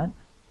format.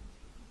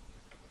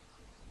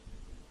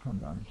 Come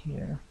down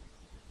here.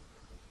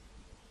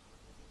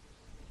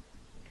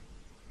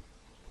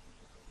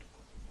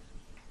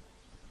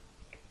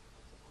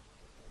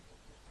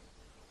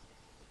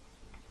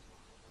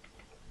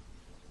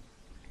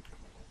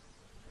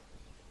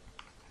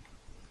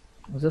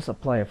 We'll just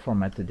apply a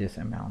format to this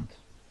amount.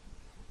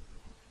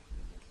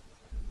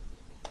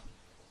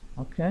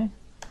 Okay,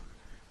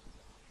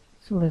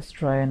 so let's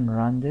try and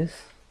run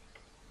this.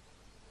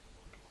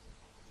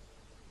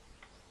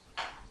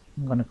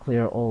 I'm gonna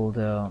clear all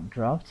the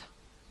drafts.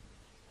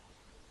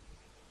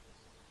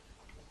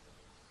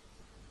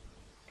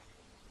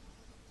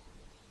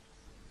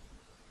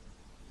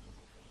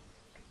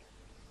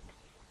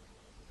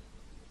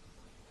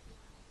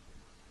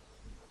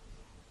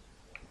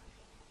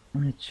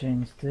 Let me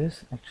change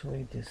this.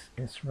 Actually, this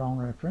is wrong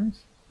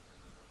reference.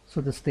 So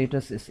the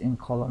status is in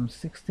column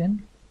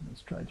 16.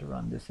 Let's try to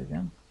run this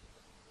again.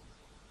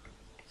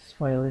 This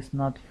file is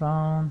not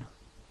found.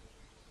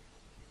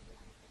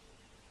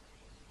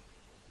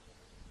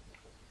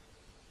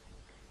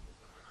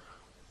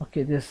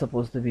 Okay, this is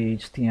supposed to be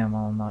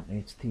HTML, not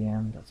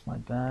HTML. That's my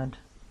bad.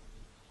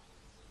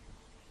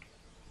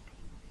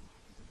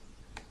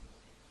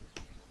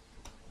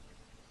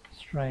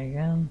 Let's try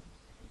again.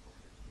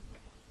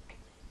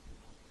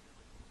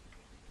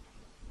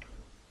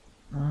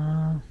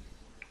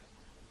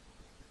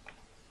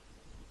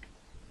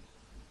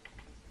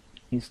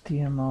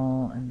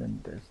 HTML and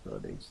then this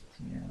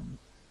 .html.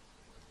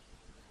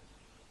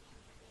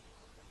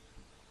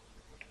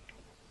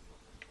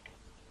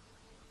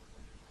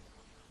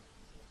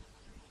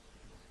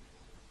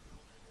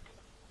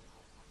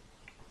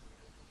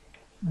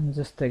 And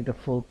just take the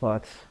full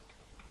path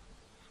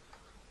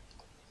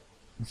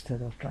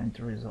instead of trying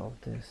to resolve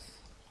this.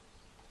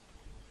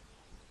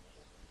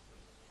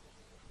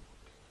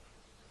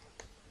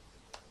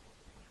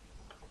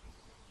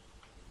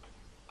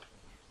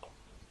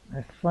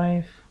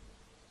 F5.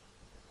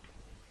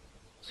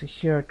 So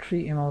here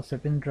 3 emails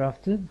have been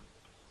drafted.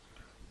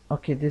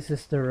 Okay, this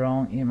is the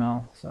wrong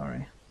email,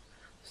 sorry.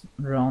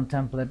 Wrong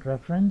template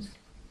reference.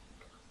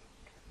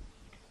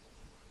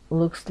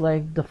 Looks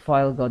like the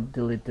file got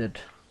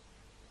deleted.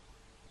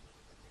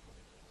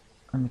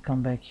 Let me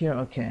come back here.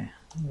 Okay,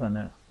 I'm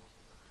gonna,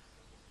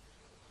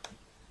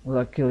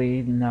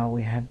 luckily now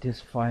we have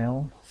this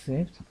file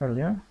saved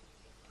earlier.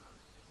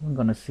 I'm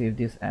gonna save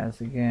this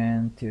as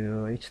again to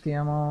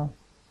HTML.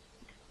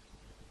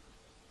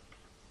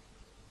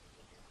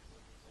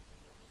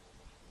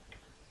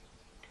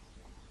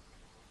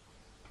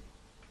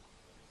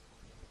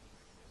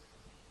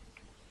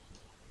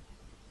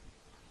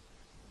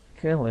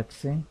 Okay, let's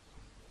see.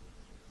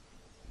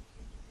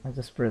 I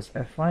just press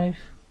F5.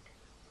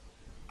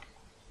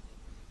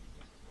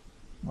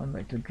 Went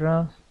back to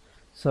draft.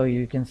 So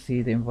you can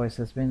see the invoice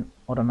has been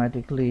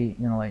automatically,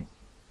 like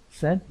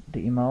set, the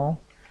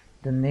email,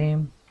 the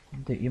name,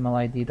 the email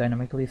ID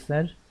dynamically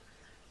set,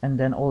 and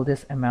then all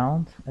this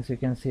amount, as you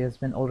can see, has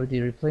been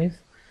already replaced.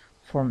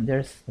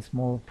 There's a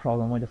small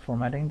problem with the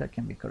formatting that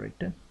can be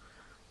corrected.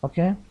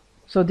 Okay,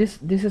 so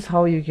this is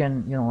how you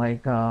can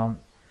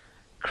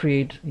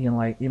create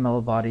email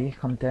body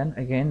content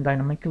again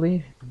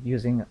dynamically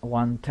using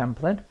one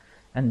template,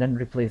 and then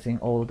replacing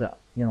all the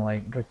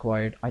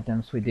required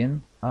items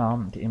within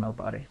the email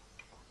body.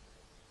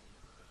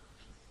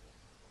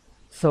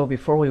 So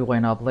before we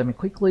wind up, let me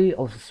quickly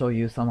also show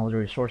you some of the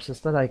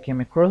resources that I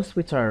came across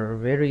which are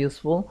very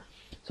useful.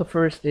 So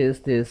first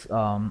is this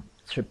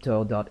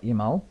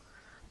stripto.email.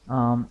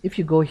 If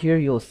you go here,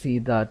 you'll see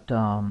that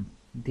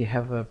they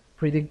have a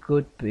pretty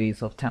good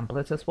base of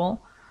templates as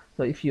well.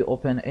 So if you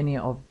open any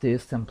of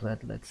this template,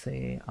 let's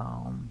say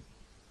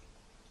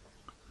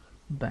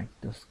back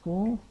to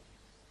school,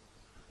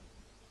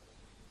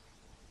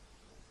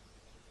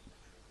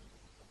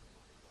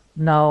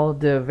 now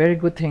the very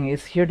good thing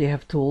is here they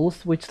have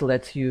tools which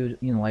lets you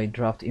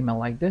draft email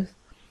like this,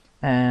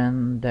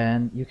 and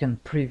then you can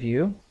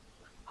preview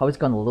how it's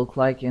going to look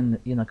like in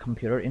a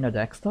computer, in a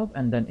desktop,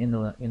 and then in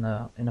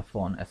a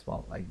phone as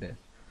well, like this.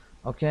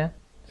 Okay,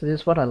 so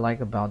this is what I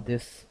like about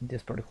this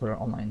particular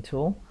online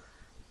tool.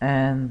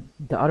 And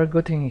the other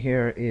good thing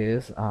here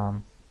is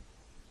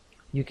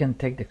you can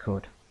take the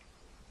code,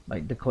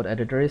 like the code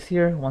editor is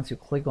here. Once you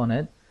click on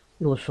it,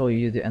 it will show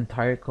you the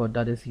entire code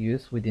that is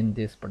used within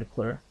this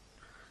particular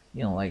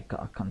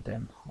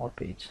content or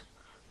page.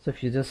 So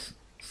if you just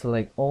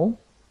select all,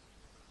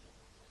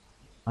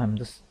 I'm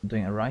just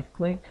doing a right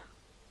click,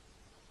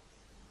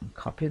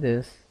 copy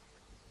this,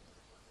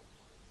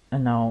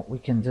 and now we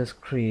can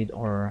just create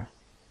our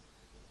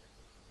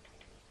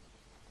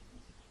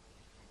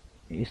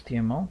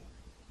HTML.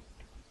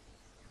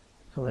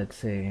 So let's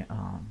say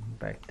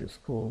back to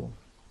school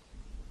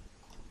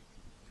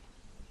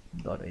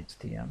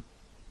 .html.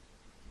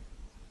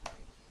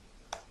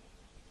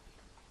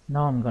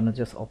 Now I'm gonna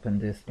just open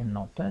this in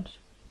Notepad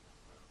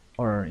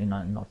or in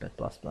a Notepad++.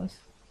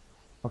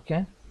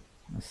 Okay,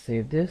 let's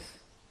save this.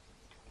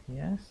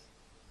 Yes,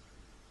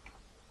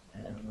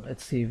 and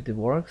let's see if it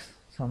works.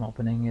 So I'm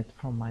opening it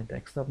from my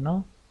desktop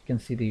now. You can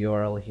see the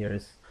URL here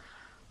is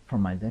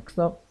from my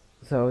desktop.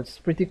 So it's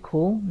pretty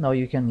cool. Now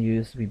you can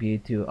use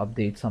VBA to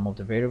update some of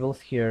the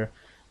variables here,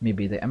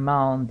 maybe the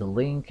amount, the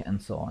link,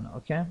 and so on.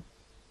 Okay,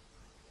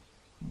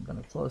 I'm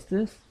gonna close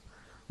this.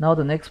 Now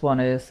the next one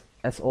is,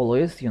 as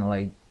always,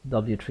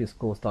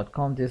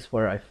 w3schools.com. This is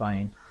where I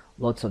find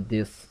lots of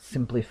these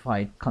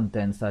simplified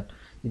contents that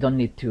you don't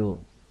need to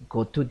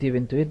go too deep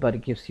into it, but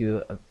it gives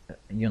you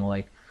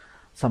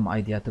some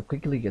idea to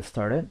quickly get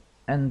started.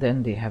 And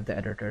then they have the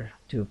editor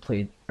to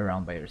play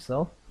around by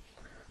yourself.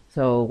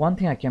 So one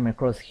thing I came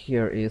across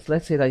here is,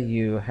 let's say that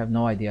you have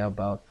no idea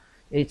about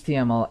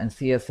HTML and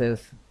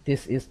CSS.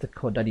 This is the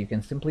code that you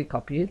can simply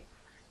copy it,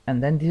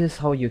 and then this is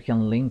how you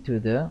can link to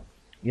the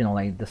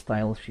the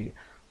style sheet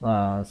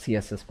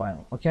CSS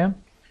file. Okay,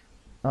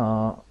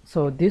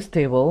 so this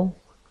table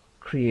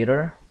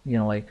creator,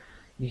 like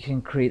you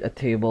can create a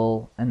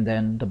table and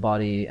then the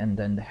body and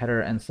then the header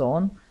and so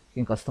on.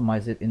 You can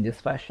customize it in this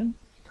fashion.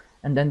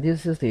 And then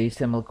this is the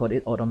HTML code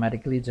it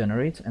automatically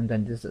generates, and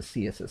then this is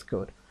the CSS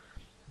code.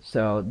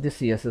 So this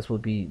CSS will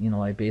be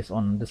like based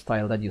on the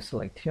style that you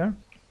select here.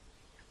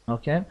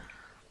 Okay,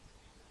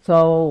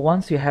 so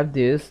once you have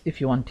this, if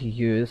you want to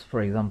use,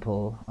 for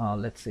example,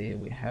 let's say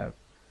we have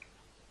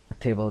a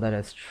table that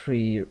has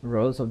 3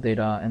 rows of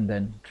data and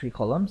then 3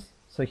 columns.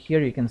 So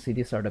here you can see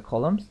these are the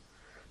columns.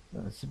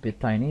 It's a bit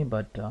tiny,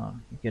 but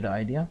you get the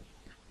idea.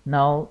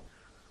 Now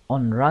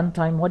on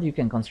runtime, what you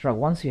can construct,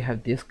 once you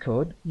have this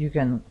code, you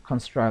can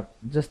construct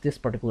just this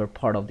particular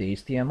part of the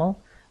HTML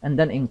and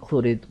then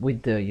include it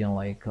with the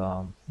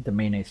the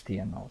main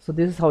HTML. So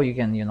this is how you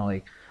can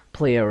like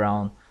play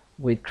around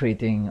with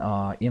creating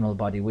email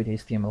body with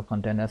HTML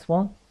content as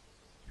well.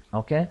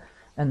 Okay,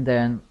 and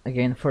then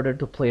again, further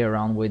to play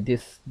around with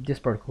this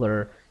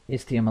particular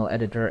HTML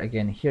editor,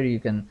 again here you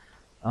can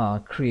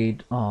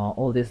create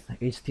all this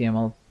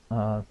HTML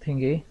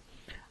thingy,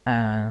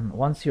 and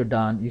once you're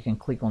done you can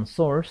click on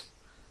source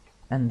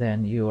and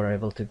then you are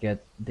able to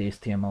get the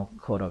HTML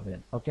code of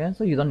it. Okay,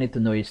 so you don't need to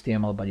know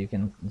HTML, but you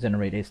can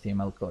generate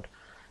HTML code.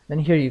 Then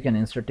here you can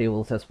insert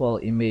tables as well,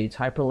 image,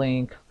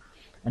 hyperlink,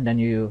 and then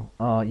you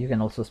can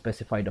also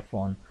specify the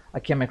font. I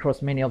came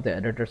across many of the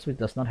editors which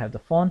does not have the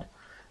font.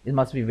 It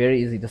must be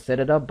very easy to set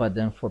it up, but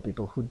then for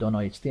people who don't know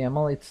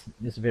HTML,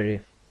 it's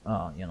very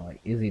like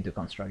easy to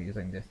construct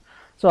using this.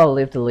 So I'll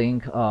leave the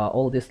link,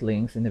 all these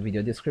links in the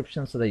video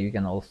description, so that you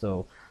can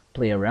also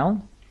play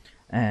around.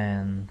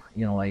 And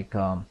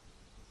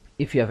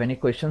if you have any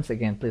questions,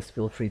 again, please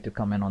feel free to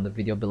comment on the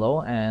video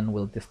below and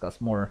we'll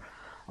discuss more.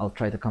 I'll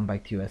try to come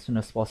back to you as soon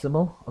as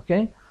possible.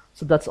 Okay,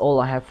 so that's all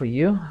I have for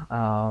you.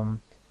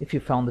 If you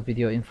found the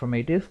video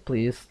informative,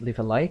 please leave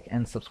a like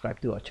and subscribe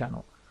to our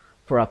channel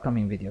for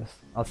upcoming videos.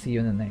 I'll see you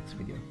in the next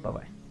video. Bye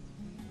bye.